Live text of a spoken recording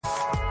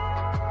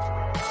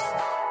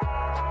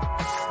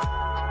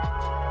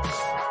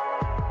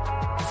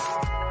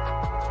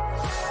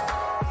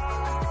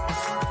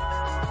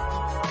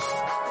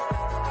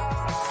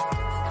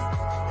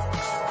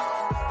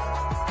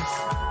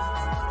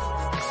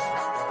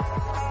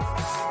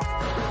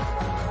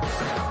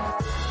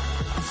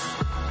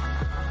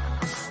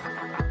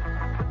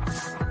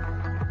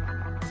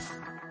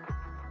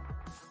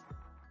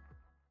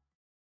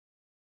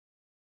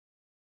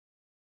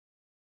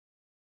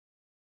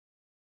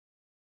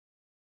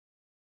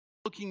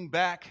looking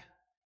back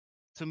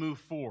to move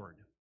forward.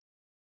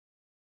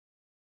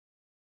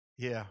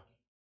 Yeah,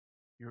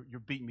 you're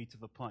beating me to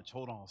the punch.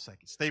 Hold on a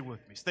second. Stay with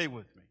me. Stay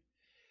with me.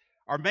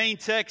 Our main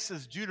text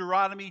is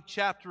Deuteronomy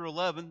chapter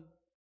 11.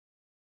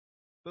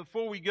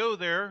 Before we go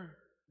there,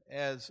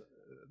 as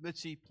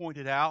Mitzi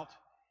pointed out,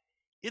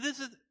 it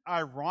isn't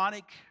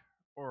ironic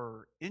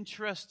or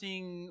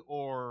interesting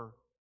or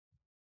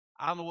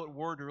I don't know what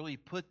word to really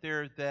put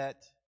there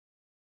that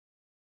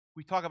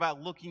we talk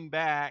about looking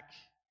back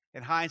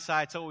and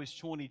hindsight's always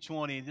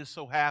 2020, and it just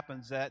so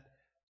happens that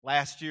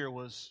last year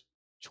was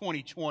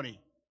 2020.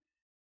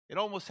 It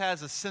almost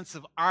has a sense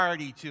of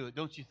irony to it,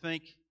 don't you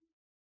think?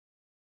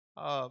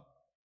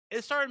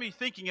 It started me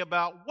thinking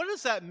about what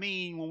does that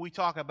mean when we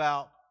talk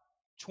about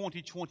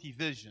 2020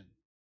 vision?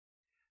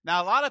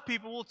 Now, a lot of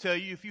people will tell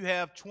you if you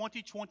have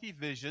 2020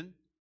 vision,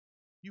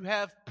 you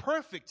have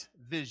perfect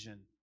vision.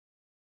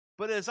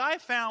 But as I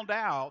found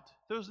out,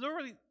 there's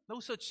no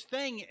such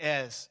thing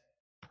as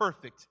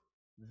perfect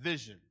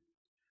vision.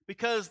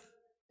 Because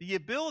the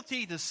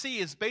ability to see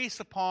is based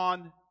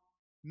upon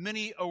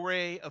many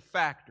array of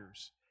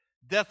factors.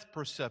 Depth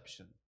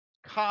perception,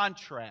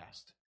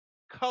 contrast,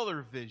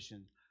 color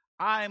vision,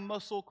 eye and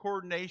muscle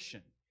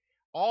coordination.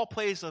 All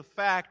plays a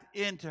fact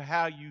into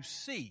how you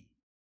see.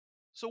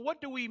 So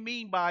what do we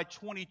mean by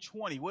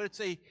 2020? Well,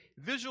 it's a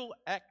visual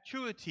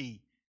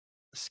acuity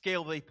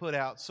scale they put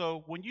out.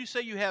 So when you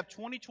say you have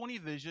 20/20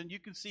 vision, you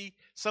can see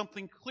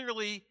something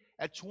clearly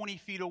at 20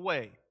 feet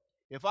away.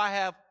 If I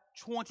have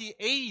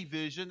 20/80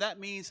 vision, that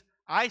means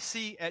I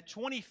see at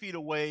 20 feet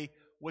away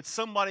what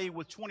somebody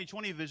with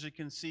 20/20 vision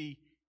can see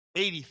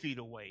 80 feet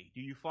away. Do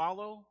you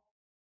follow?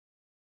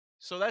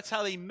 So that's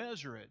how they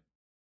measure it.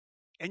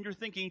 And you're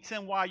thinking,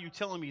 Tim, why are you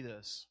telling me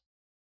this?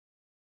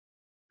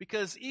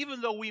 Because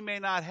even though we may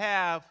not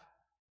have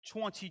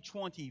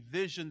 20/20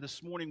 vision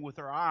this morning with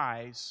our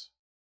eyes,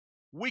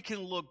 we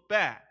can look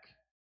back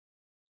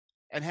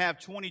and have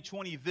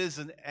 20/20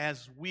 vision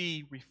as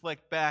we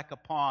reflect back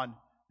upon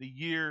the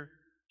year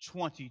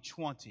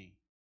 2020.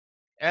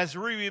 As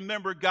we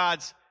remember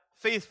God's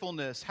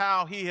faithfulness,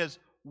 how He has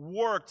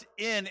worked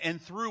in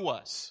and through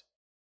us,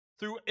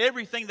 through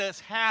everything that's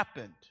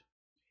happened.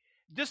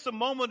 Just a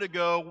moment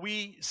ago,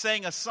 we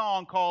sang a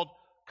song called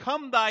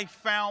Come Thy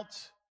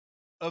Fount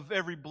of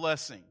Every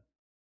Blessing.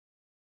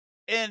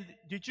 And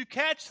did you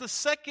catch the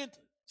second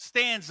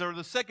stanza or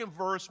the second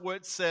verse where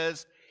it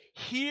says,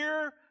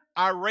 Here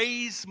I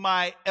raise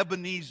my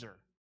Ebenezer?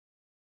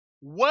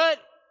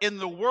 What in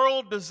the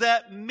world does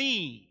that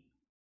mean?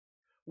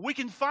 We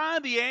can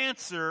find the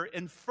answer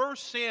in 1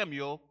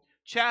 Samuel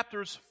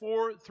chapters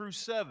 4 through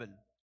 7.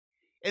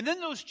 And in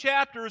those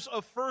chapters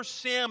of 1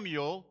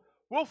 Samuel,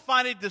 we'll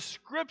find a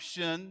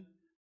description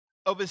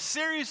of a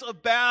series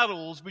of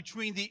battles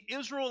between the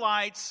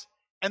Israelites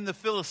and the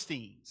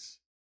Philistines.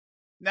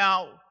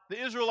 Now, the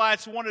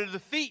Israelites wanted to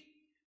defeat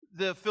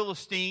the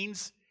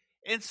Philistines,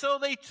 and so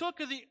they took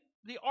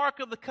the Ark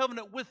of the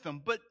Covenant with them,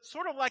 but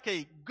sort of like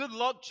a good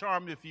luck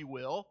charm, if you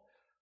will.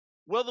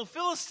 Well, the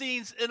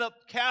Philistines ended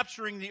up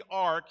capturing the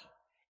Ark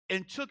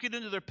and took it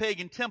into their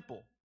pagan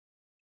temple.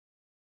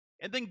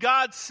 And then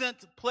God sent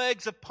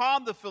plagues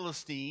upon the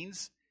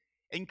Philistines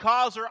and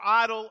caused their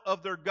idol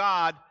of their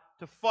God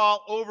to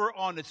fall over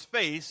on its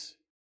face.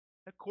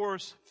 Of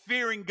course,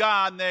 fearing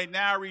God, they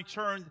now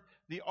returned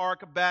the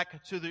ark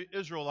back to the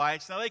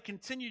Israelites. Now, they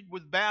continued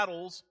with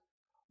battles,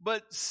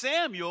 but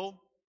Samuel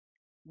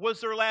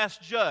was their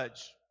last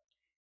judge.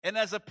 And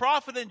as a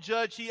prophet and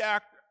judge, he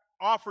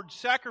offered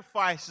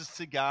sacrifices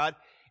to God.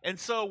 And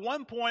so at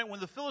one point,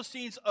 when the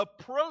Philistines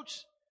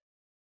approached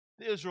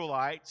the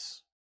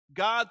Israelites,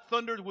 God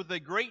thundered with a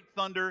great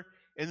thunder,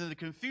 and in the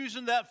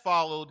confusion that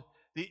followed,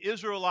 the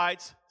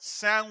Israelites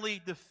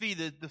soundly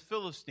defeated the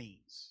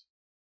Philistines.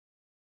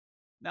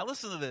 Now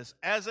listen to this.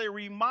 As a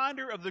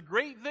reminder of the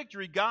great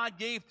victory God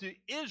gave to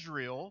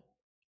Israel,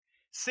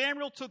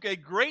 Samuel took a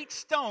great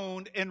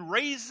stone and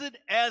raised it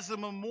as a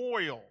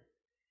memorial.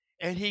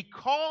 And he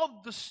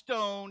called the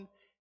stone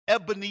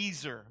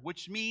Ebenezer,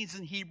 which means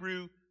in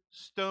Hebrew,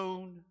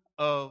 stone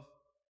of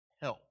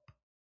help.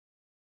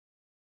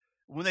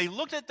 When they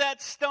looked at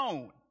that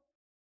stone,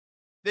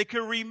 they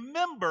could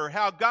remember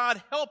how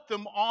God helped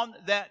them on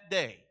that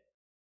day.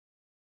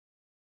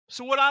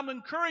 So what I'm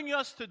encouraging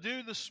us to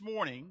do this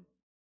morning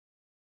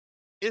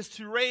is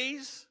to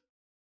raise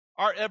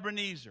our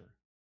Ebenezer,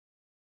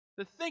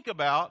 to think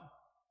about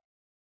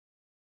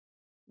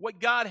what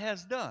God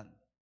has done.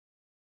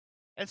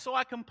 And so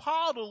I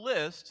compiled a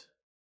list.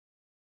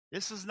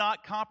 This is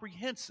not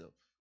comprehensive.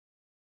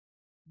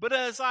 But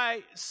as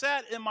I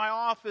sat in my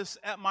office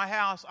at my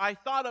house, I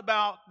thought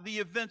about the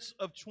events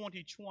of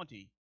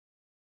 2020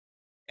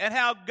 and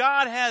how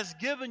God has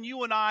given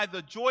you and I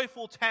the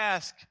joyful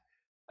task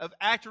of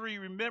actually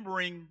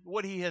remembering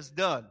what He has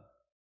done.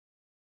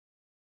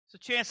 It's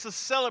a chance to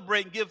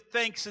celebrate and give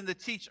thanks and to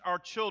teach our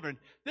children.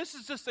 This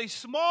is just a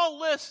small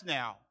list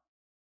now.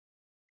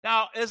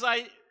 Now, as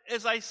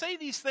I say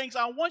these things,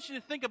 I want you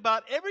to think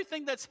about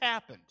everything that's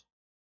happened.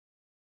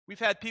 We've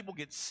had people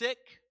get sick.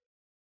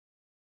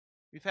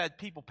 We've had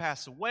people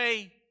pass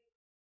away.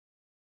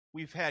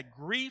 We've had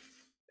grief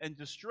and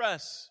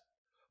distress.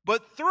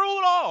 But through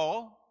it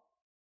all,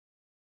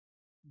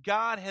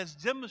 God has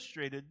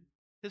demonstrated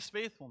his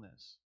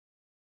faithfulness.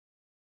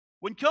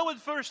 When COVID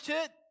first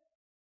hit,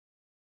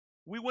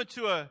 we went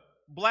to a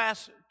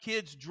Blast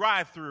Kids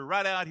drive-thru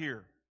right out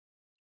here.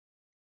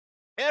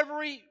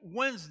 Every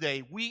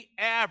Wednesday, we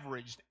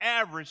averaged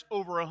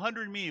over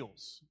 100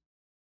 meals.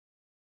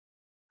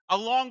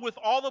 Along with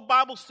all the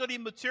Bible study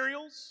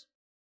materials,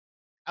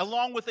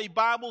 along with a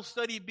Bible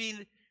study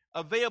being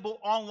available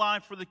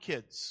online for the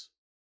kids.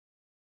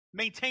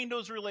 Maintain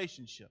those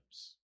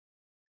relationships.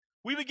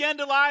 We began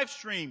to live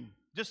stream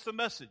just the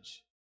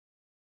message.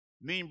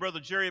 Me and Brother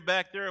Jerry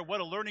back there,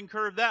 what a learning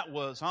curve that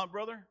was, huh,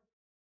 brother?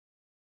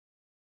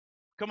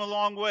 Come a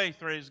long way,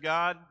 praise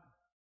God.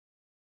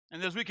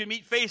 And as we can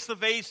meet face to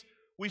face,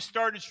 we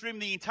started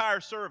streaming the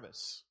entire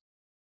service.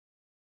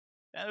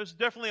 Now, there's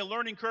definitely a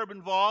learning curve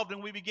involved,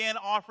 and we began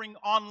offering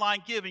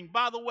online giving.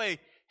 By the way,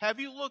 have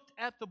you looked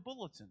at the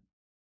bulletin?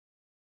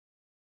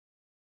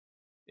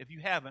 If you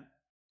haven't,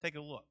 take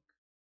a look.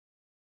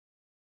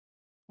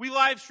 We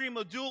live stream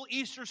a dual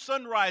Easter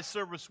sunrise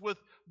service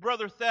with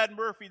Brother Thad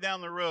Murphy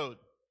down the road.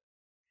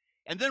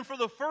 And then for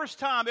the first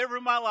time ever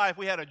in my life,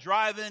 we had a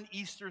drive-in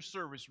Easter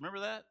service. Remember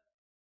that?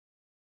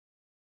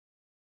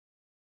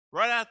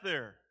 Right out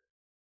there.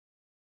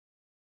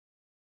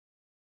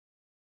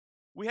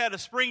 We had a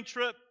spring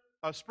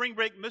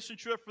break mission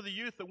trip for the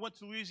youth that went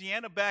to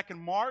Louisiana back in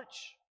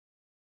March.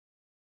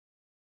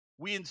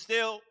 We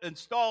installed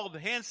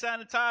hand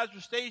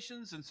sanitizer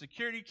stations and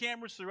security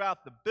cameras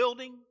throughout the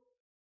building.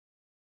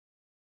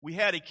 We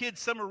had a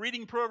kids' summer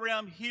reading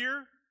program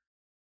here.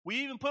 We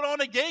even put on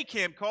a gay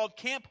camp called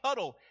Camp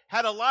Huddle.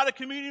 Had a lot of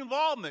community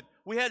involvement.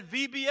 We had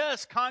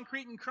VBS,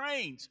 Concrete and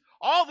Cranes.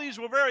 All these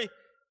were very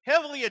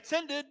heavily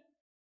attended,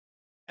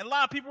 and a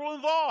lot of people were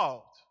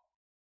involved.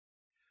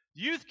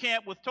 Youth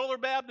camp with Toller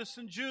Baptist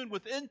in June,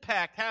 with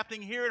Impact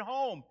happening here at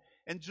home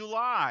in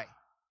July.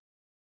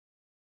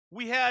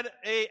 We had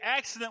an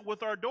accident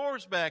with our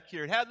doors back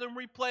here. Had them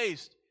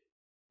replaced.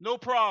 No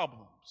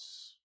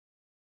problems.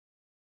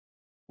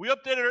 We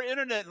updated our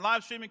internet and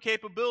live streaming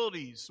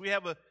capabilities. We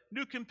have a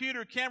new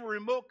computer, camera,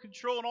 remote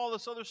control, and all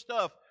this other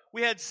stuff.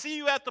 We had See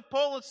You at the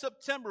Pole in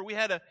September. We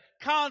had a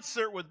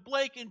concert with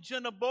Blake and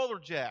Jenna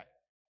Bowlerjack.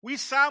 We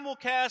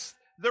simulcast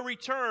The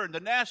Return, the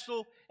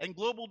National and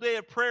Global Day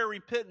of Prayer and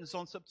Repentance,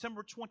 on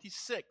September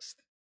 26th.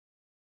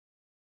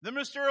 The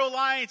Ministerial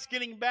Alliance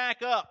getting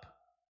back up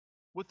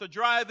with the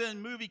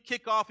drive-in movie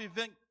kickoff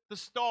event, The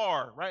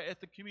Star, right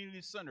at the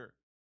community center.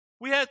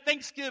 We had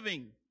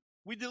Thanksgiving.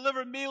 We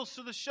delivered meals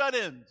to the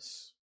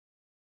shut-ins,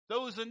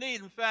 those in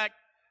need. In fact,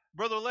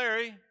 Brother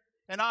Larry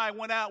and I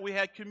went out. We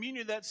had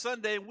communion that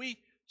Sunday, and we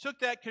took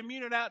that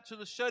communion out to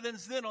the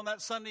shut-ins then on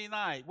that Sunday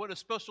night. What a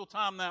special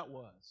time that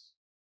was.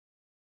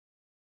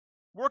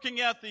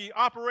 Working at the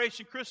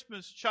Operation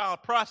Christmas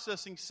Child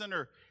Processing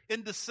Center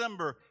in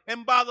December.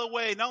 And by the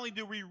way, not only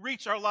did we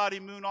reach our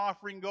Lottie Moon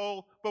offering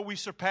goal, but we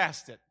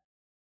surpassed it.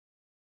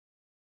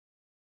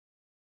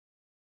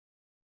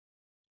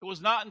 It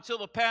was not until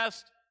the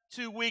past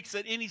 2 weeks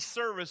that any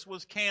service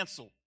was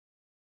canceled.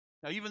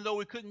 Now, even though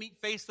we couldn't meet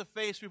face to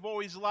face, we've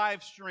always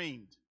live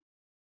streamed.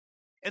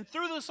 And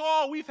through this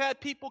all, we've had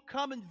people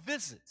come and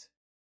visit.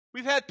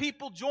 We've had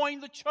people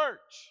join the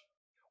church.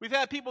 We've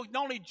had people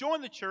not only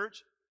join the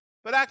church,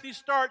 but actually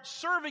start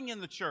serving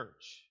in the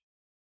church.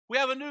 We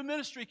have a new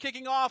ministry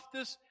kicking off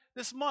this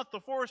month,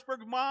 the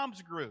Forestburg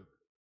Moms Group.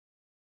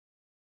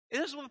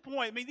 And this is the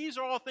point. I mean, these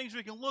are all things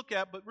we can look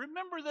at, but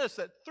remember this,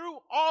 that through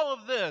all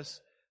of this,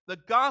 the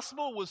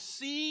gospel was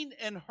seen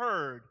and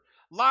heard.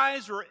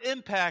 Lives were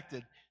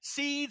impacted.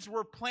 Seeds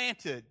were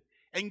planted.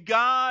 And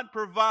God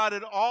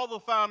provided all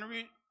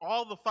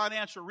the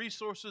financial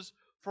resources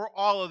for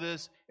all of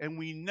this. And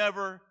we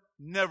never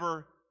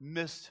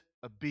missed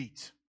a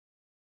beat.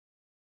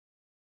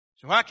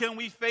 So how can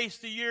we face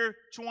the year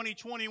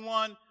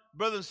 2021?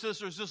 Brothers and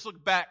sisters, just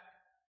look back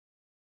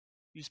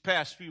these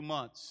past few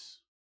months.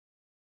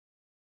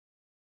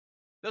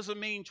 Doesn't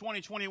mean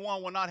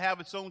 2021 will not have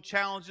its own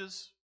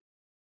challenges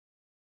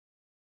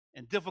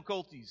and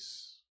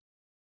difficulties.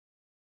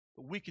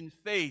 But we can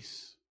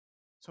face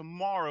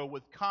tomorrow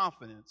with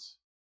confidence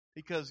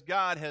because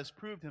God has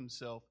proved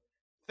himself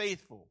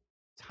faithful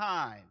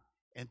time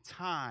and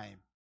time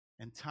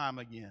and time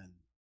again.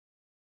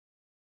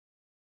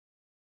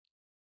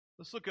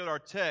 Let's look at our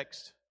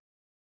text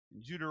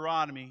in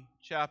Deuteronomy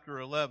chapter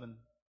 11.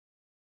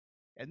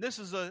 And this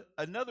is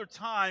another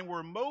time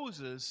where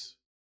Moses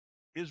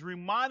is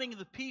reminding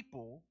the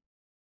people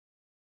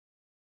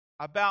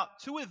about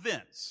two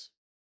events.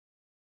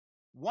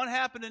 One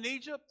happened in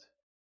Egypt,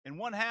 and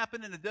one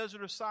happened in the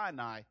desert of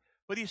Sinai.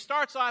 But he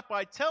starts off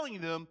by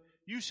telling them,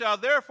 "You shall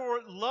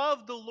therefore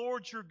love the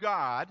Lord your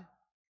God,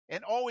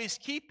 and always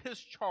keep his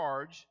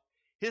charge,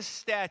 his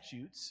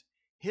statutes,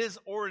 his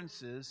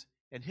ordinances,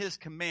 and his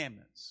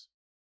commandments.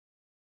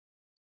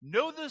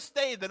 Know this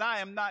day that I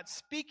am not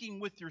speaking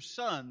with your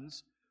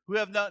sons, who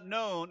have not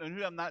known and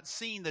who have not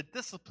seen the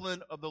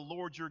discipline of the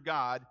Lord your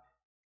God,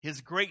 his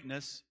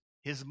greatness,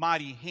 his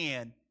mighty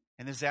hand,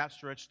 and his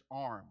outstretched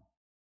arm,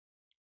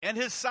 and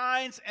his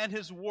signs and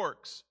his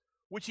works,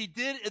 which he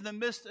did in the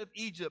midst of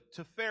Egypt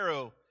to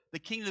Pharaoh, the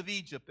king of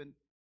Egypt, and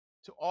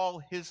to all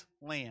his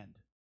land.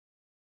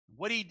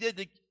 What he did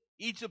to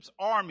Egypt's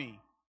army,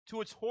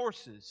 to its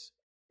horses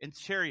and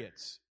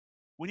chariots,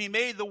 when he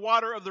made the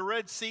water of the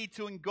Red Sea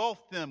to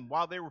engulf them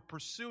while they were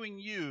pursuing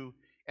you,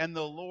 and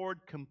the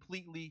Lord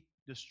completely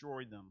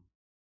destroyed them.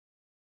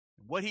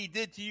 What he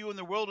did to you in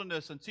the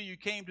wilderness until you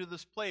came to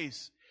this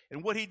place,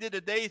 and what he did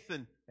to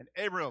Dathan and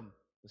Abiram,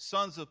 the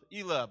sons of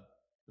Elab,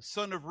 the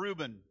son of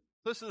Reuben.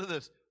 Listen to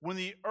this. When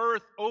the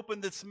earth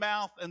opened its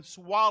mouth and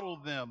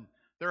swallowed them,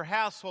 their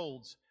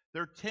households,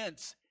 their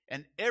tents,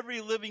 and every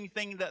living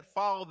thing that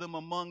followed them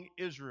among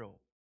Israel.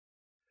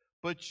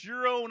 But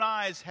your own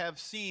eyes have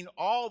seen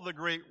all the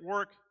great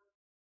work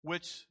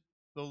which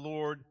the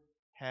Lord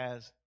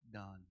has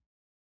done.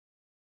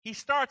 He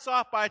starts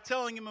off by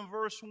telling him in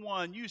verse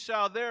 1, you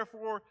shall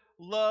therefore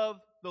love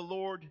the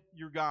Lord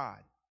your God.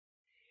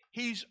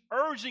 He's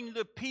urging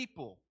the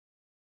people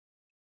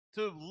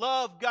to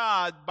love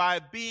God by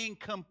being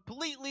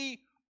completely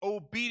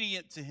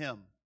obedient to him.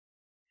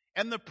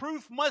 And the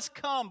proof must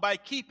come by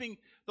keeping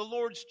the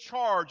Lord's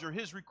charge or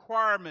his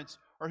requirements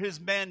or his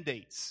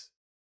mandates.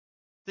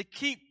 To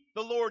keep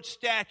the Lord's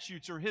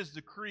statutes or his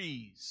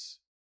decrees.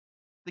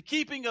 The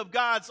keeping of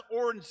God's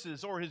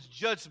ordinances or his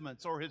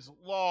judgments or his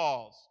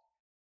laws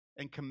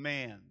and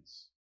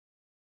commands.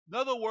 In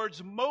other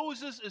words,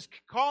 Moses is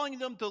calling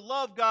them to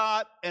love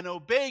God and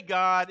obey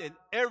God in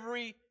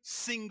every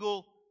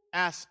single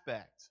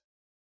aspect.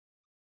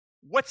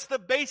 What's the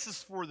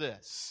basis for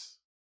this?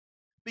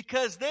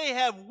 Because they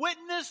have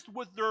witnessed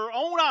with their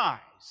own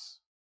eyes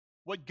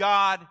what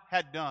God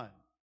had done.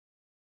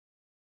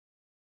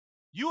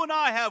 You and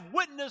I have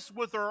witnessed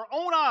with our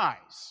own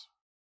eyes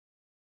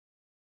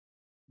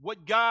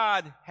what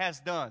God has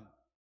done.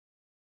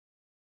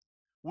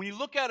 When you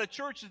look at a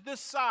church of this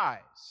size,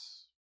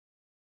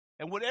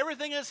 and when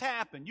everything has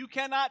happened, you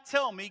cannot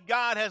tell me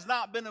God has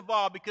not been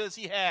involved, because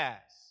he has.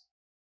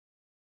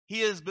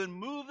 He has been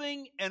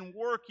moving and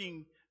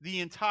working the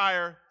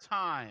entire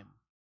time.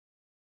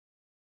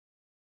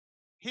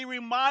 He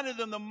reminded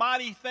them the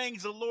mighty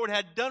things the Lord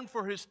had done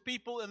for his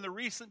people in the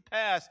recent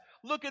past.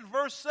 Look at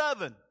verse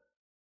 7.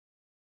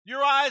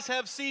 Your eyes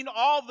have seen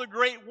all the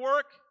great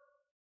work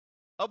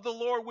of the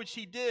Lord which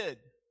he did.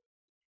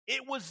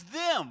 It was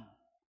them,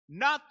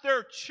 not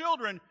their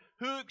children,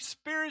 who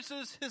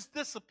experiences his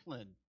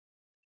discipline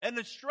and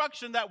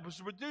instruction that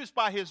was produced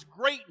by his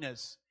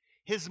greatness,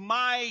 his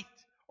might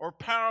or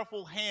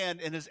powerful hand,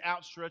 and his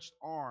outstretched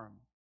arm.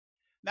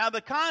 Now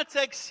the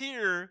context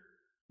here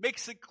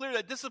makes it clear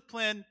that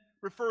discipline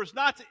refers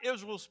not to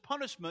Israel's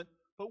punishment,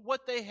 but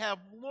what they have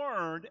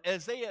learned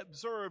as they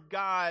observe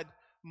God's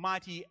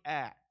mighty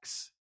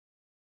acts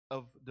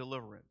of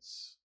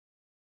deliverance.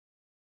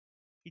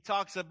 He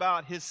talks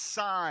about his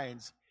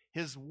signs,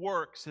 his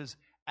works, his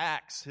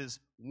acts, his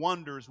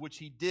wonders, which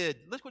he did.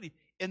 Look what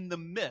in the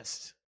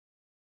midst.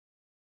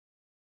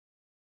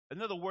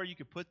 Another word you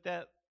could put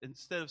that,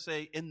 instead of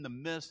say in the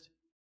midst,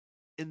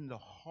 in the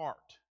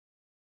heart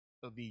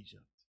of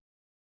Egypt.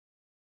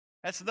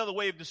 That's another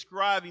way of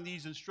describing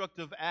these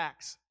instructive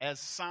acts as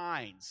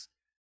signs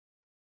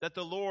that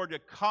the Lord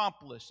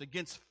accomplished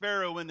against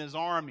Pharaoh and his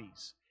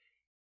armies.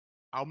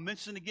 I'll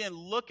mention again,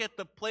 look at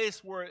the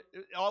place where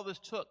all this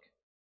took,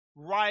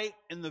 right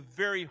in the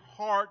very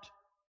heart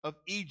of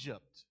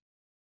Egypt.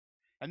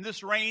 And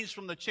this ranged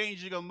from the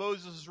changing of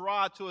Moses'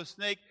 rod to a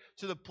snake,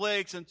 to the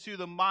plagues, and to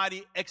the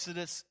mighty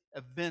Exodus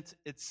event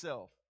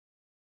itself.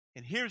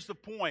 And here's the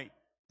point.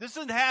 This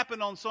didn't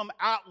happen on some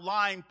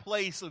outlying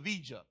place of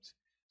Egypt,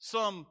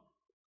 some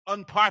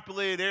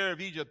unpopulated area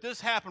of Egypt. This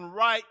happened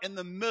right in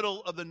the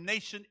middle of the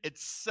nation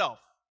itself.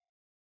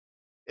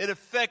 It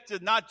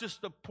affected not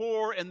just the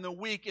poor and the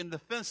weak and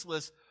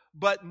defenseless,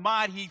 but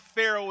mighty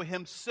Pharaoh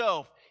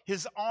himself,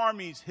 his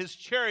armies, his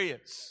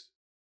chariots.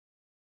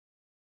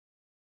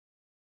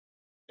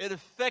 It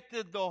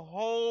affected the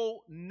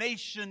whole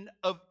nation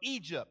of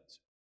Egypt.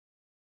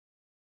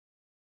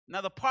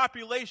 Now, the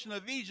population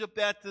of Egypt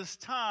at this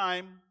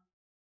time,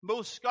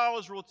 most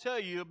scholars will tell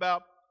you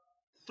about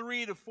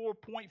 3 to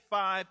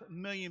 4.5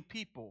 million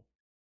people.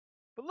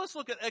 But let's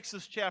look at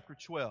Exodus chapter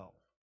 12.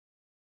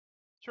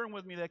 Turn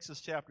with me to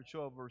Exodus chapter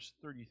 12, verse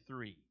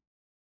 33,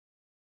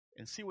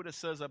 and see what it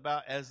says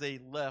about as they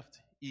left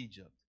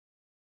Egypt.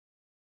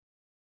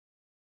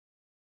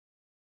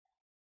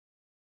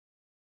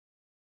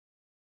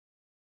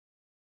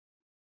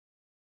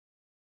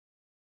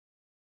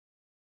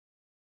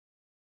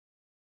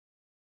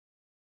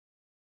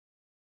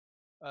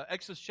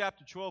 Exodus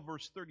chapter 12,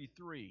 verse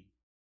 33.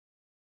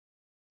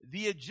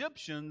 The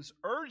Egyptians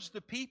urged the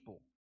people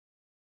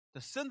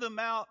to send them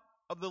out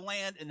of the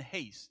land in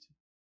haste,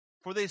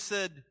 for they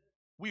said,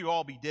 we will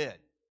all be dead.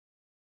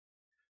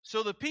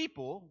 So the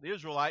people, the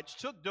Israelites,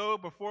 took dough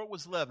before it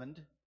was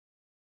leavened,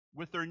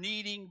 with their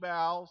kneading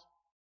bowls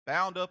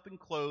bound up in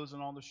clothes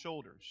and on the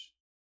shoulders.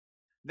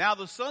 Now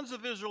the sons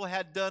of Israel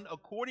had done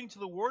according to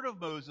the word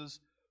of Moses,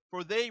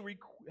 for they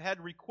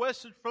had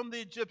requested from the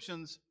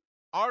Egyptians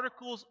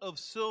articles of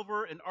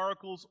silver and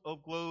articles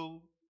of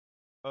gold,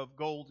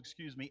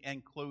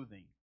 and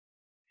clothing.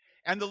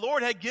 And the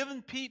Lord had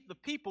given the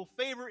people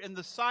favor in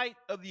the sight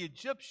of the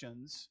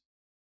Egyptians,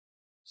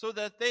 so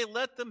that they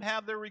let them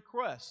have their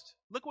request.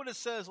 Look what it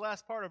says,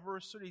 last part of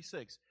verse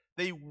 36.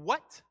 They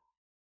what?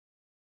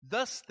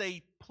 Thus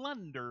they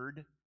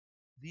plundered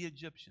the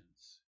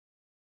Egyptians.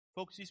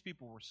 Folks, these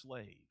people were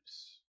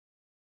slaves.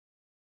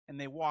 And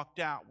they walked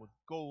out with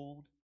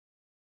gold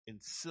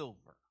and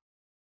silver.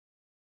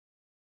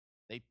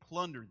 They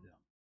plundered them.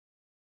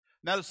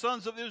 Now the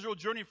sons of Israel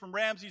journeyed from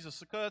Ramses to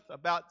Succoth,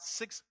 about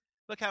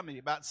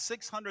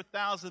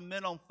 600,000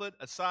 men on foot,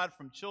 aside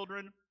from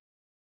children.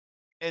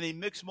 And a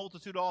mixed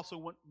multitude also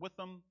went with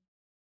them,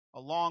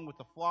 along with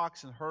the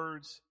flocks and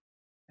herds,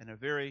 and a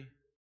very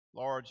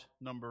large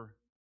number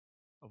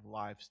of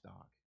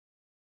livestock.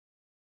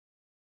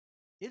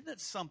 Isn't it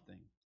something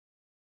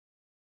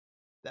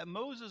that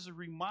Moses is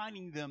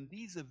reminding them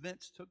these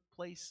events took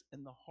place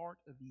in the heart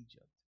of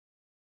Egypt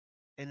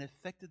and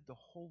affected the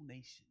whole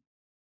nation?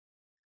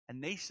 A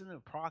nation of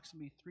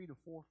approximately 3 to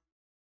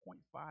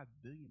 4.5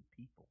 billion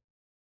people.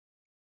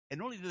 And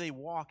not only did they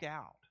walk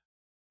out,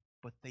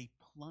 but they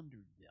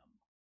plundered them.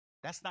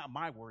 That's not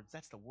my words,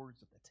 that's the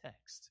words of the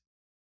text.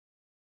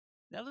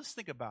 Now let's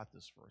think about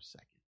this for a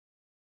second.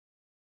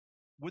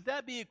 Would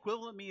that be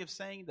equivalent to me of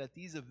saying that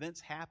these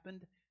events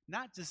happened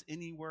not just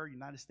anywhere in the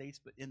United States,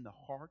 but in the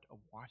heart of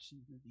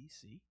Washington,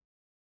 D.C.?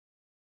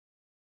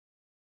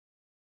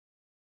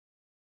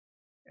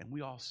 And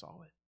we all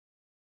saw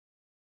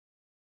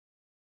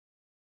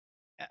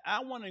it.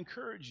 I want to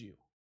encourage you.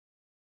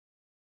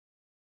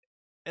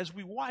 As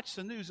we watch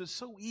the news, it's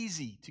so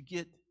easy to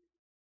get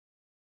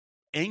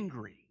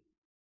angry,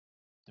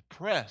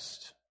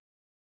 depressed,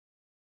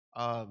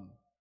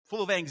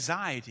 full of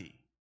anxiety.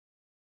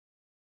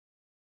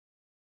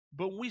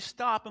 But when we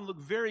stop and look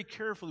very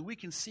carefully, we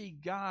can see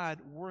God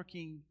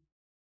working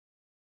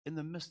in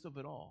the midst of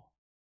it all.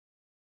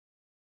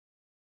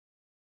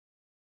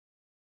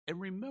 And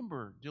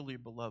remember, dearly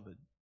beloved,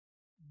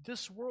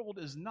 this world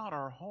is not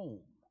our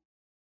home.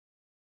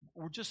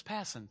 We're just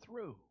passing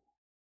through.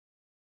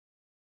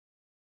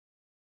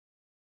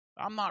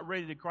 I'm not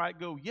ready to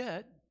go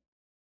yet.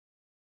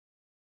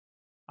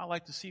 I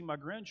like to see my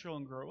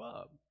grandchildren grow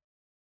up.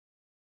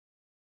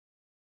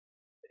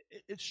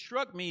 It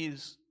struck me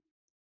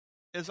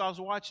as I was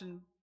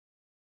watching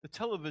the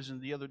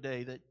television the other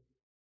day that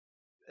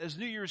as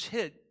New Year's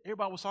hit,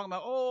 everybody was talking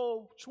about,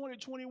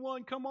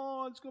 2021, come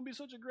on, it's going to be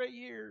such a great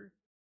year.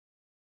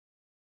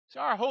 See,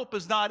 our hope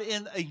is not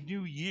in a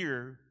new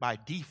year by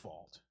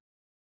default.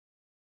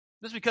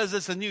 Just because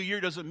it's a new year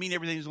doesn't mean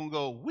everything's going to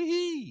go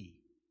wee.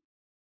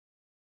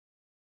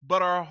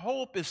 But our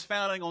hope is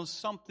founding on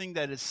something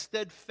that is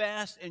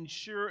steadfast and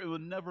sure it will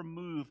never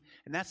move,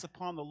 and that's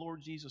upon the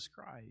Lord Jesus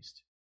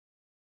Christ.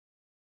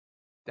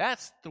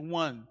 That's the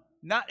one,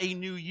 not a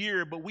new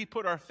year, but we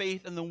put our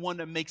faith in the one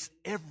that makes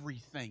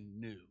everything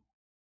new.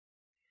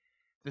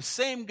 The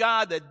same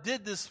God that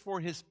did this for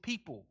his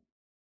people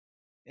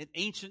in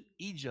ancient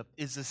Egypt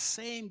is the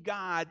same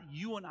God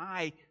you and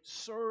I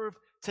serve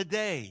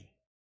today.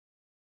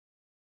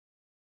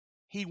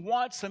 He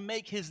wants to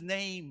make his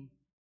name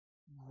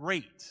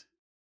great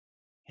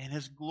and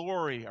his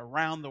glory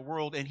around the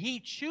world. And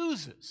he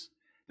chooses,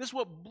 this is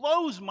what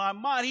blows my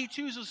mind, he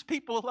chooses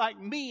people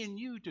like me and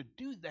you to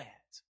do that.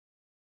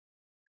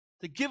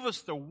 To give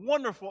us the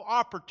wonderful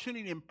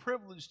opportunity and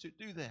privilege to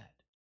do that.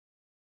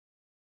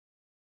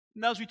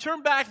 Now, as we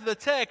turn back to the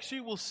text,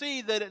 you will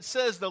see that it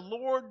says the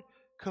Lord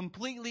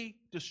completely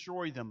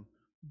destroyed them.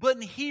 But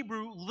in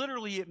Hebrew,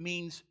 literally it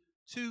means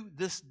to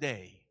this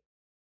day.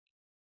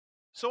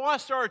 So I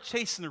started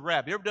chasing the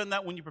rabbit. You ever done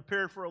that when you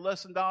prepare for a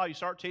lesson, doll? You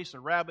start chasing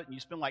a rabbit and you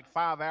spend like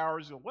 5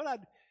 hours.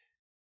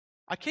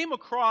 I came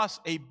across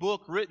a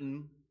book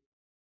written,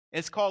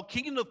 it's called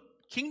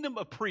Kingdom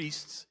of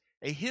Priests,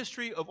 A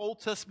History of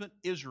Old Testament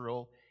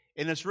Israel,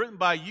 and it's written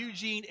by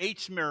Eugene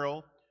H.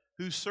 Merrill,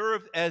 who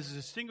served as a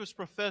distinguished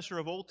professor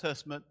of Old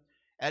Testament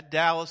at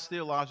Dallas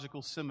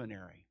Theological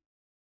Seminary.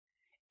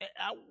 And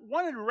I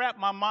wanted to wrap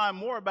my mind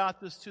more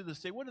about this to this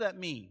day. What does that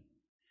mean?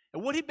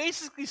 And what he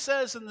basically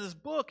says in this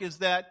book is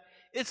that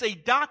it's a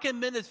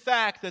documented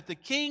fact that the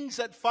kings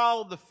that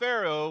followed the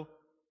Pharaoh,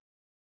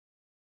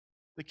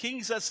 the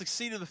kings that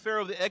succeeded the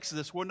Pharaoh of the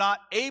Exodus, were not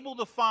able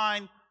to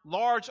find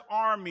large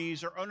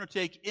armies or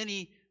undertake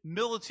any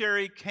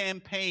military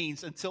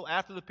campaigns until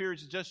after the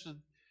period suggested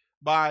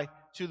by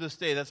to this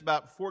day. That's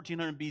about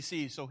 1400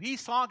 BC. So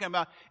he's talking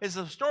about, it's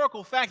a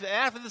historical fact that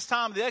after this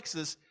time of the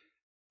Exodus,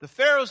 the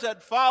pharaohs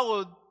that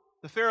followed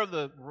the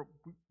pharaoh,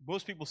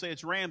 most people say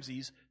it's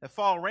Ramses, that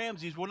followed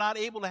Ramses were not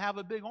able to have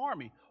a big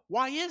army.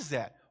 Why is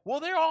that? Well,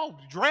 they're all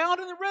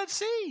drowned in the Red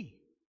Sea.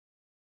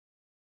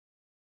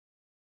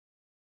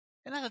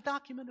 And that's a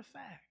documented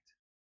fact.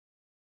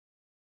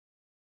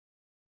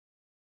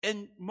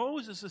 And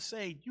Moses is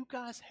saying, you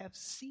guys have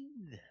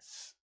seen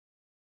this.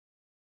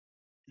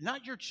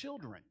 Not your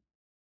children.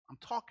 I'm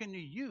talking to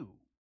you.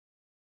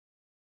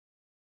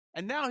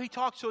 And now he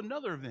talks to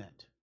another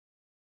event.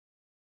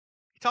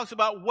 He talks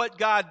about what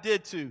God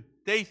did to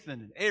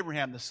Dathan and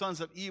Abraham, the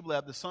sons of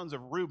Eliab, the sons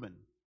of Reuben.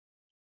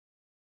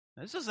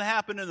 Now, this doesn't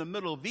happen in the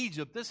middle of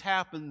Egypt. This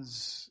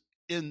happens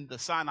in the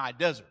Sinai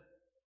desert.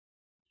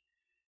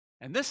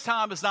 And this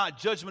time it's not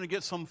judgment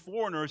against some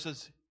foreigners,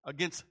 it's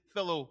against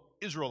fellow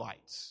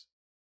Israelites.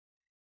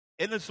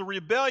 And it's the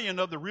rebellion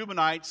of the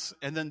Reubenites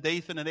and then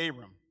Dathan and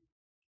Abiram.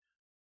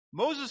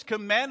 Moses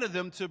commanded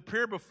them to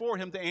appear before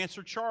him to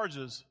answer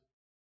charges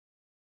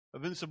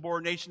of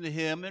insubordination to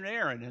him and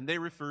Aaron, and they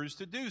refused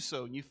to do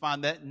so. And you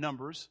find that in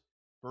Numbers,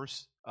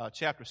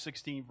 chapter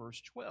 16,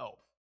 verse 12.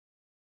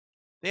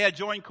 They had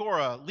joined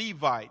Korah,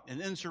 Levite, an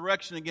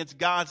insurrection against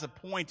God's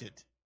appointed.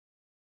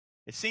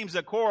 It seems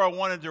that Korah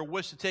wanted their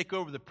wish to take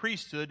over the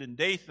priesthood, and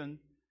Dathan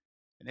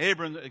and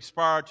Abiram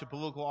aspired to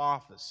political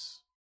office.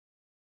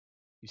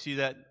 You see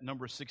that in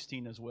Numbers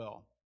 16 as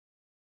well.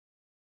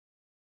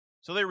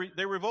 So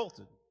they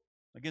revolted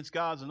against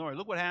God's authority.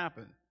 Look what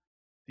happened.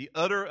 The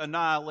utter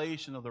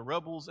annihilation of the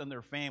rebels and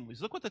their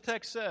families. Look what the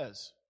text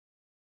says.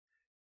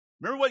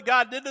 Remember what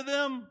God did to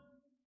them?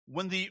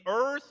 When the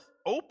earth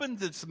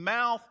opened its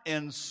mouth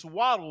and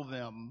swallowed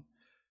them,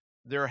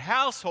 their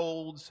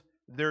households,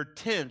 their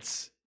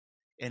tents,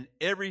 and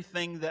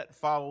everything that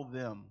followed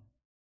them.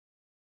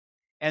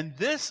 And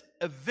this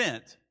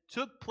event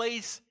took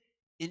place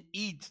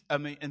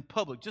in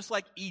public, just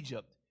like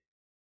Egypt.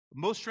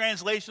 Most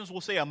translations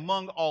will say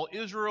among all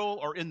Israel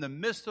or in the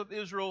midst of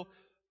Israel,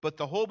 but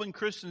the Holman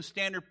Christian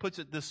Standard puts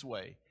it this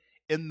way: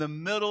 in the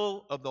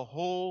middle of the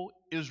whole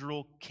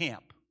Israel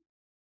camp.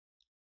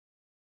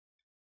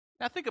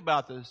 Now think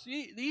about this.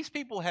 These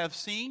people have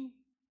seen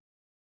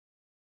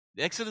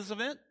the Exodus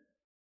event,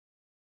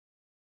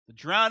 the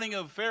drowning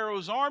of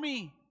Pharaoh's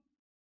army,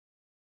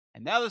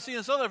 and now they're seeing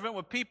this other event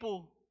where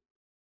people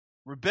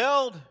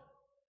rebelled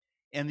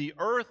and the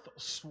earth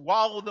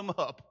swallowed them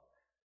up.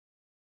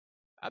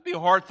 That'd be a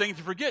hard thing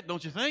to forget,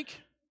 don't you think?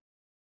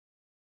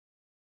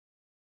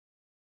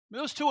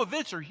 Those two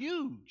events are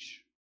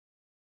huge.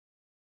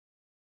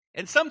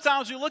 And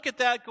sometimes you look at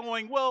that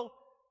going, well,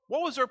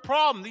 what was their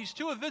problem? These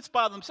two events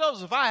by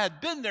themselves, if I had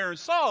been there and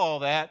saw all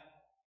that.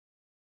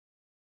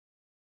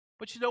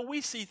 But you know, we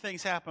see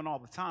things happen all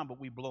the time, but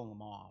we blow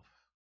them off.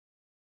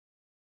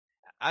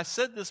 I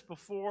said this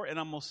before, and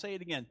I'm going to say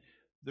it again.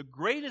 The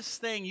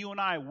greatest thing you and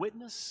I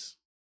witness,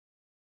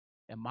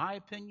 in my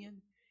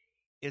opinion,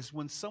 is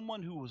when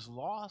someone who was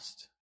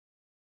lost,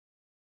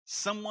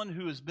 someone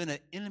who has been an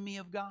enemy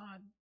of God,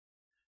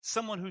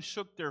 someone who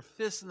shook their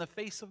fists in the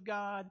face of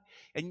God,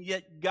 and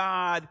yet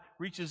God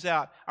reaches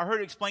out. I heard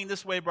it explained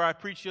this way by I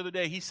preached the other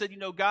day. He said, you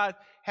know, God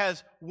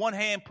has one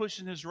hand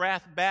pushing his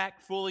wrath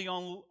back fully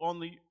on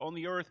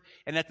the earth,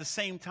 and at the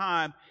same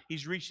time,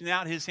 he's reaching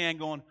out his hand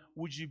going,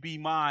 would you be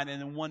mine?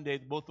 And then one day,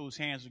 both those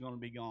hands are going to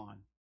be gone.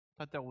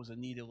 I thought that was a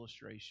neat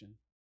illustration.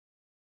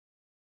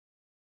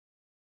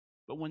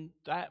 But when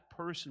that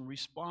person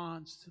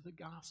responds to the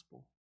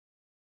gospel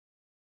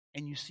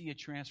and you see a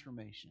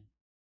transformation,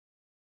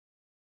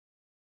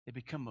 they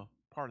become a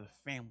part of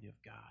the family of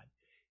God.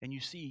 And you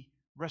see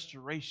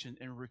restoration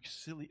and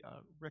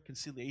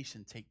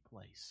reconciliation take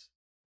place.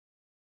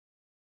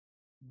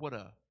 What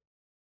a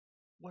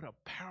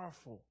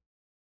powerful,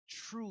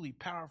 truly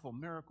powerful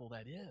miracle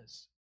that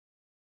is.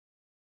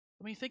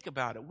 I mean, think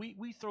about it.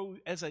 We throw,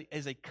 as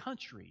a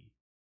country,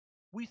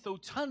 we throw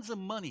tons of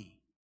money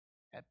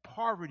at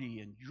poverty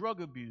and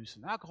drug abuse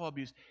and alcohol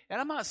abuse. And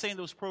I'm not saying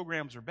those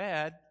programs are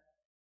bad,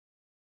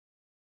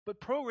 but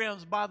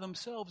programs by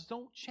themselves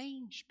don't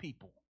change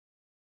people.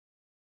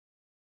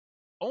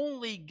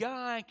 Only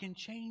God can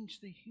change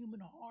the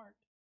human heart.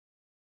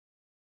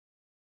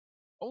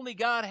 Only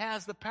God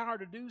has the power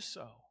to do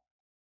so.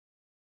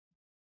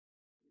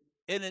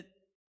 And it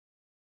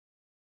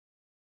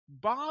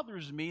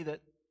bothers me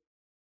that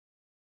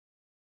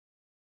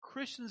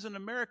Christians in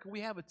America,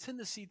 we have a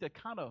tendency to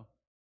kind of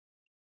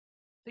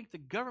think the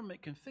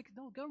government can fix.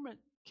 No, government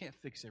can't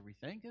fix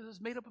everything because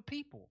it's made up of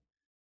people.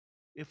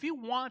 If you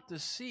want to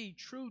see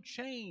true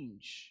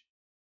change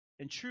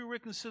and true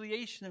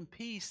reconciliation and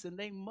peace, then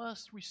they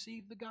must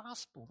receive the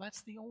gospel.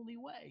 That's the only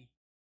way.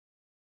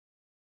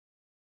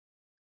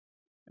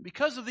 And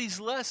because of these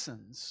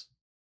lessons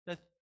that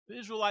the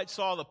Israelites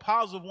saw, the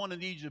positive one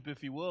in Egypt,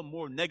 if you will, a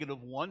more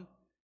negative one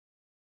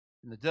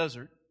in the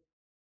desert,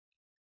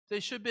 they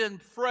should have been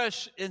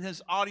fresh in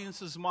his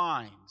audience's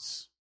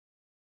minds.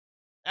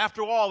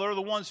 After all, they're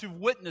the ones who've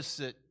witnessed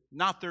it,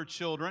 not their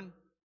children.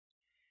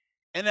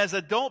 And as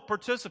adult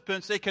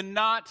participants, they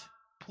cannot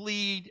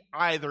plead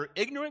either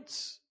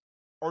ignorance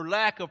or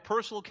lack of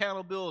personal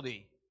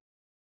accountability.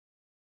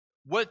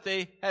 What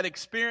they had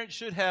experienced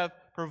should have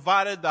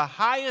provided the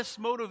highest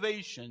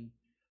motivation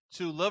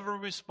to love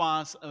and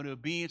response and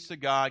obedience to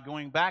God.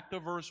 Going back to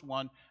verse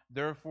 1,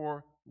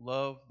 therefore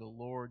love the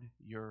Lord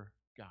your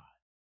God.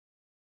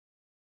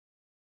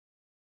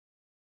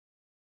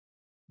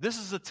 This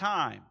is a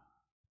time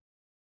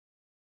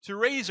to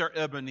raise our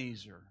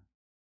Ebenezer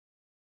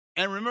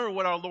and remember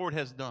what our Lord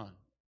has done.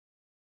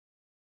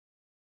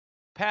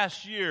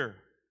 Past year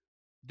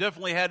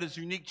definitely had its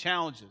unique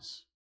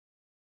challenges.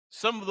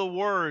 Some of the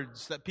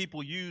words that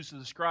people use to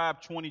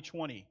describe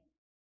 2020,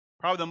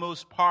 probably the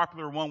most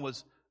popular one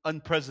was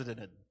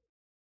unprecedented,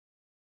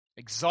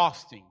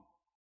 exhausting,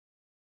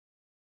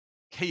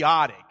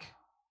 chaotic,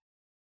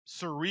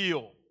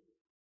 surreal,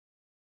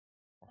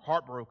 or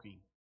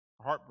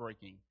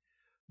heartbreaking.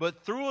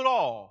 But through it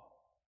all,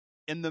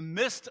 in the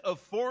midst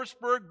of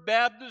Forestburg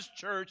Baptist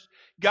Church,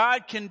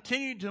 God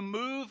continued to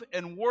move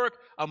and work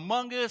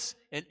among us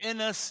and in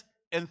us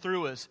and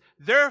through us.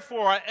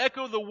 Therefore, I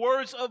echo the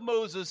words of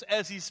Moses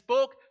as he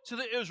spoke to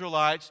the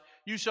Israelites.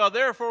 You shall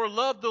therefore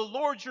love the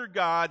Lord your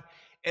God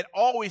and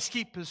always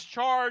keep his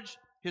charge,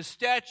 his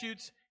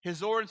statutes,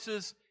 his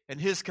ordinances,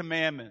 and his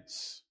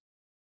commandments.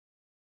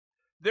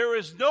 There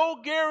is no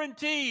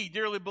guarantee,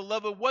 dearly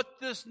beloved,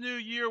 what this new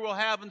year will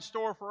have in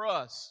store for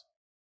us.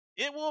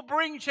 It will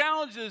bring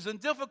challenges and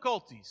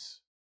difficulties.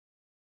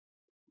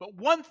 But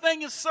one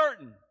thing is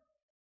certain.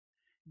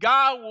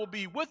 God will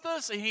be with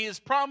us, and he has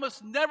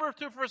promised never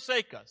to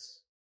forsake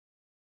us.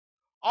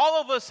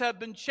 All of us have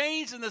been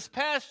changed in this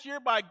past year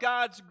by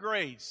God's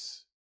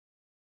grace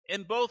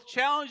in both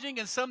challenging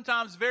and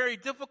sometimes very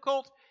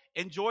difficult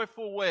and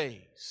joyful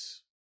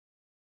ways.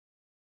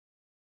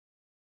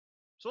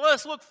 So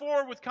let's look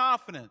forward with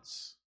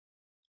confidence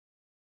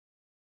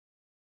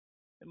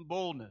and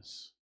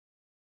boldness.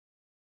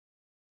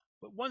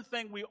 But one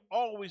thing we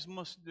always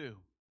must do,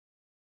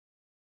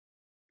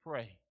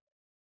 pray.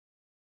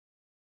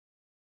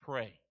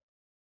 Pray.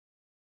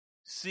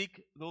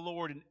 Seek the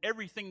Lord in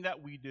everything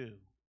that we do.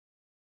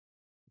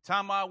 The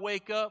time I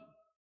wake up,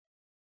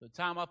 the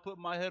time I put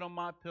my head on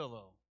my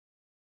pillow,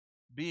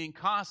 be in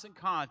constant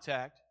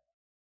contact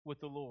with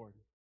the Lord.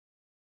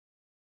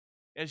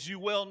 As you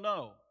well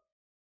know,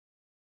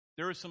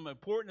 there are some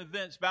important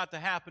events about to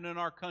happen in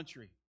our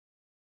country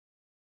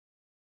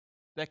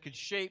that could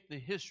shape the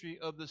history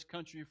of this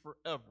country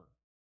forever.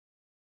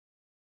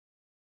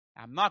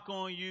 I'm not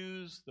going to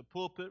use the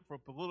pulpit for a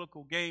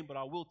political game, but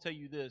I will tell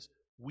you this.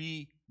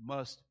 We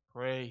must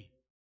pray.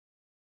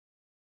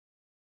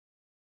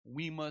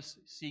 We must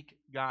seek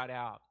God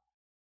out.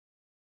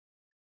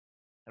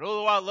 And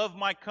although I love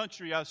my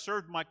country, I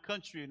served my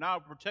country, and I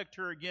will protect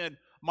her again,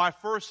 my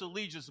first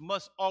allegiance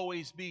must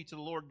always be to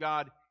the Lord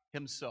God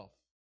himself.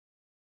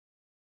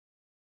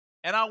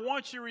 And I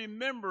want you to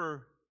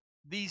remember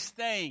these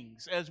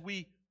things as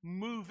we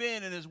move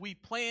in and as we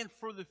plan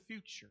for the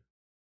future.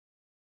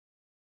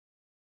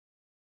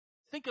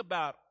 Think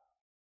about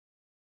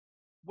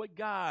what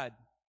God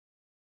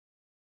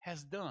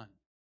has done.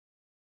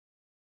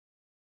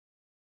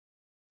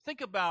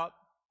 Think about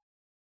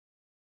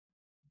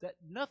that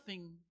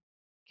nothing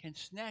can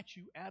snatch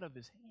you out of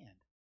his hand.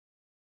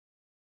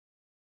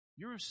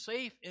 You're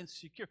safe and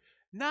secure.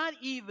 Not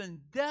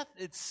even death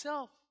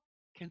itself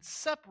can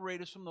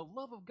separate us from the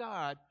love of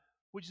God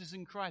which is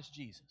in Christ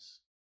Jesus.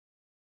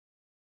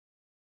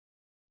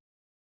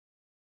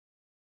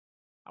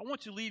 I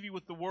want to leave you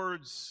with the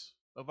words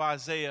of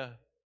Isaiah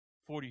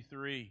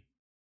 43,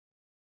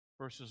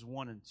 verses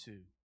 1 and 2.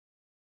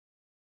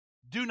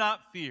 Do not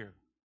fear,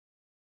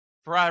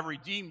 for I have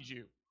redeemed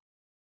you.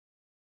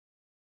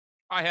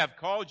 I have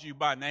called you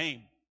by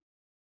name.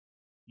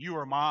 You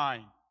are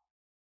mine.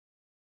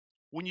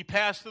 When you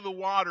pass through the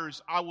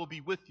waters, I will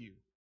be with you,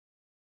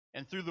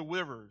 and through the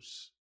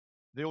rivers,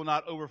 they will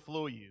not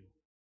overflow you.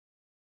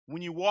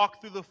 When you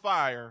walk through the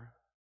fire,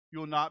 you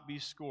will not be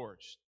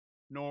scorched,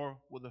 nor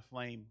will the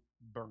flame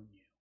burn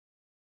you.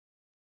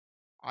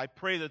 I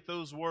pray that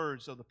those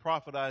words of the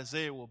prophet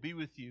Isaiah will be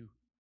with you,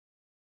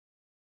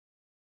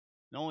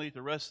 not only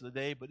the rest of the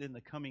day, but in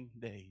the coming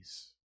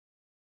days.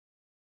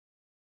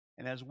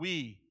 And as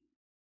we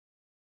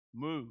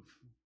move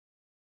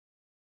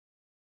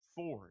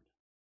forward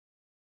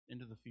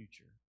into the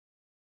future,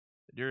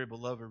 dear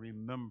beloved,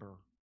 remember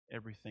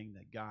everything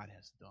that God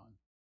has done.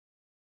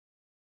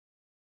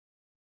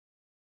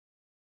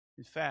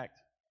 In fact,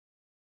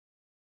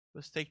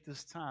 let's take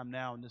this time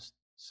now and just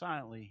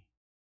silently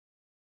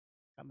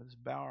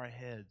just bow our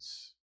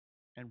heads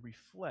and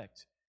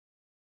reflect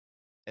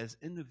as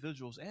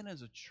individuals and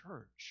as a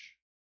church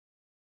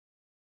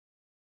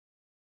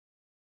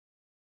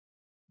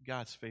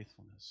God's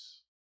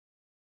faithfulness.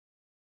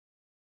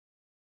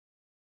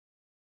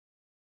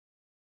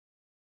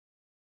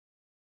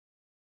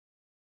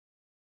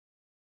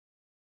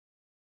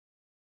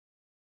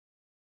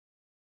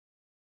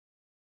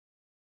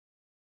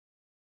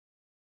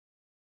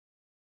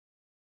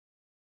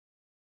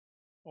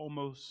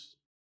 Almost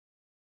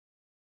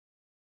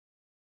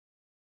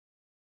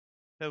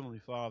Heavenly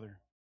Father,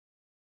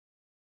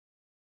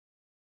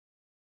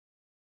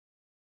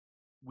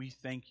 we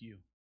thank you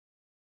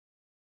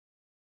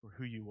for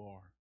who you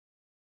are.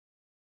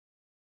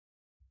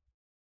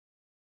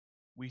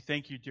 We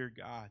thank you, dear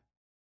God,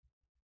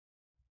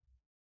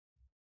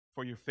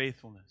 for your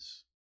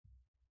faithfulness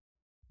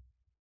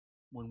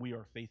when we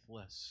are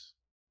faithless.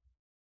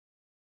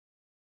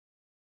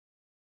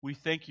 We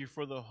thank you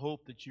for the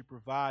hope that you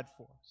provide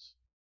for us,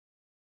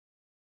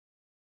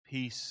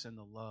 peace and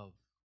the love.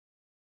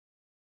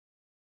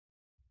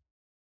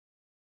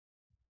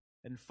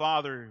 And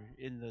Father,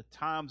 in the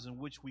times in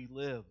which we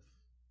live,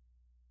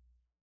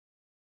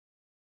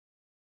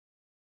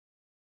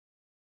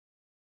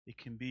 it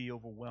can be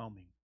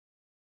overwhelming.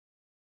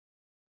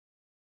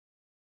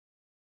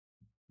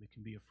 We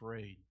can be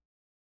afraid.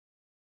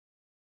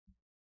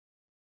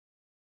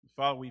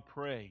 Father, we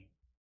pray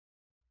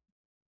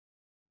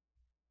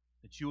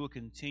that you will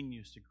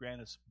continue to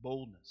grant us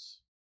boldness,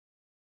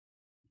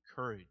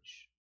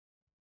 courage.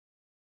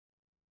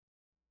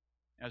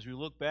 As we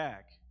look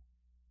back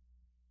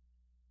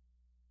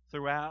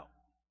throughout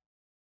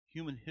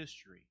human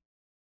history,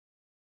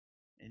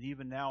 and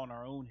even now in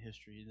our own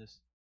history, in this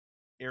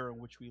era in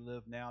which we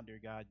live now, dear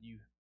God, you've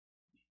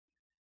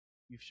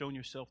shown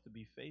yourself to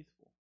be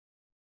faithful.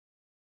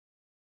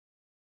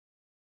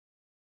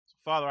 So,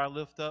 Father, I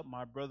lift up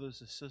my brothers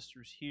and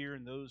sisters here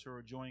and those who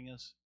are joining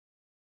us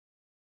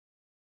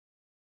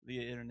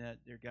via internet,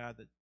 dear God,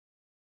 that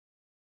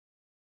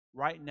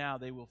right now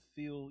they will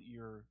feel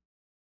your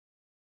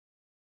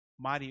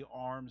mighty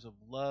arms of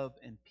love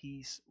and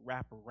peace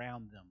wrap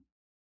around them.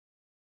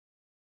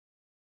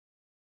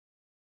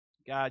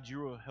 God, you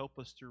will help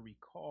us to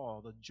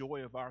recall the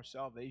joy of our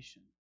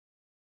salvation.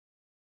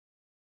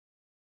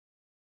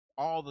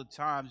 All the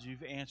times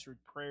you've answered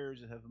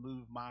prayers that have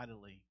moved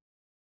mightily.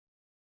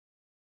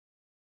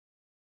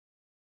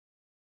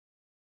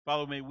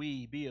 Father, may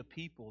we be a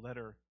people that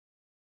are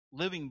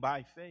living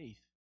by faith,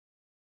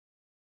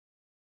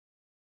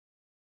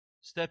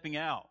 stepping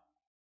out.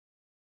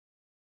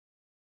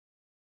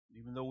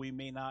 Even though we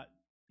may not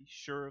be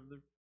sure of the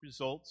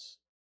results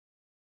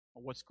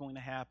or what's going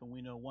to happen,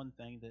 we know one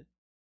thing, that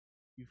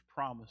you've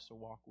promised to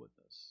walk with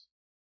us.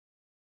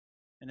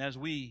 And as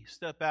we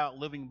step out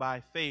living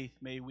by faith,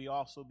 may we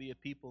also be a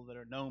people that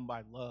are known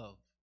by love,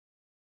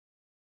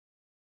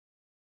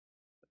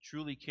 that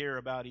truly care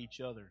about each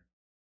other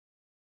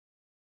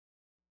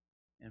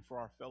and for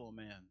our fellow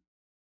man.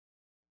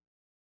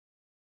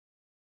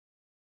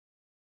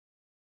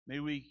 May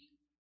we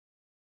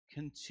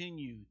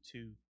continue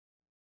to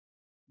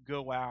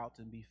go out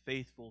and be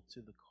faithful to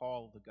the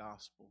call of the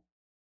gospel.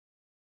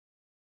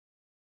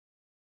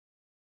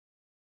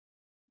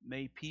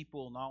 May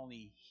people not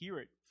only hear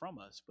it from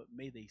us, but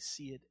may they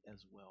see it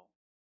as well.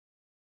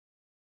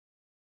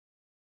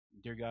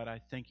 Dear God, I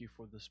thank you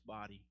for this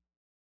body,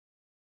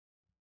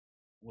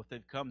 what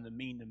they've come to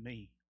mean to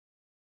me.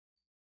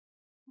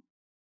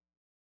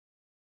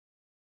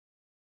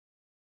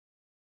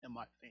 And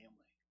my family.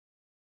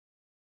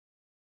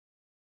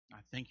 I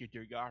thank you,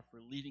 dear God, for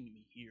leading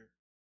me here.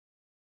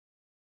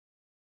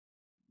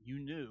 You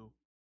knew,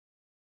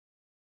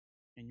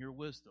 in your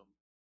wisdom,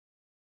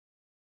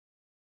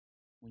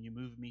 when you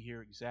moved me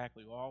here,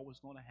 exactly all was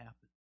going to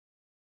happen.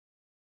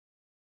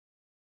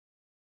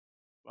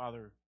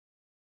 Father, it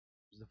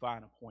was a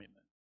divine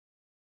appointment.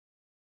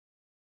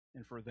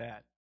 And for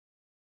that,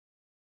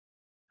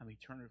 I'm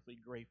eternally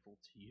grateful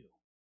to you.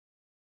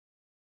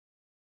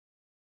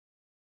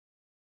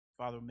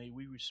 Father, may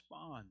we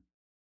respond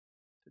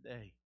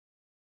today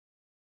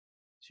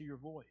to your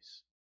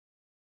voice.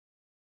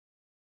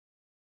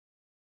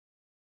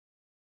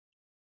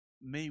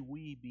 May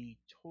we be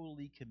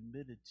totally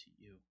committed to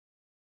you.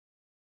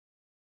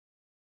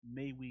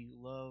 May we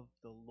love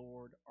the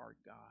Lord our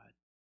God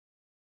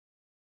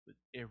with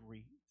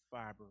every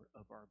fiber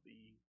of our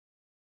being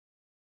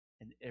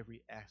and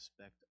every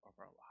aspect of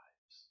our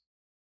lives.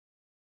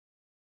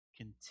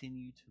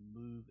 Continue to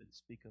move and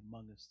speak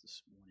among us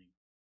this morning.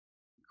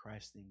 In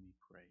Christ's name we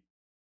pray.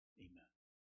 Amen.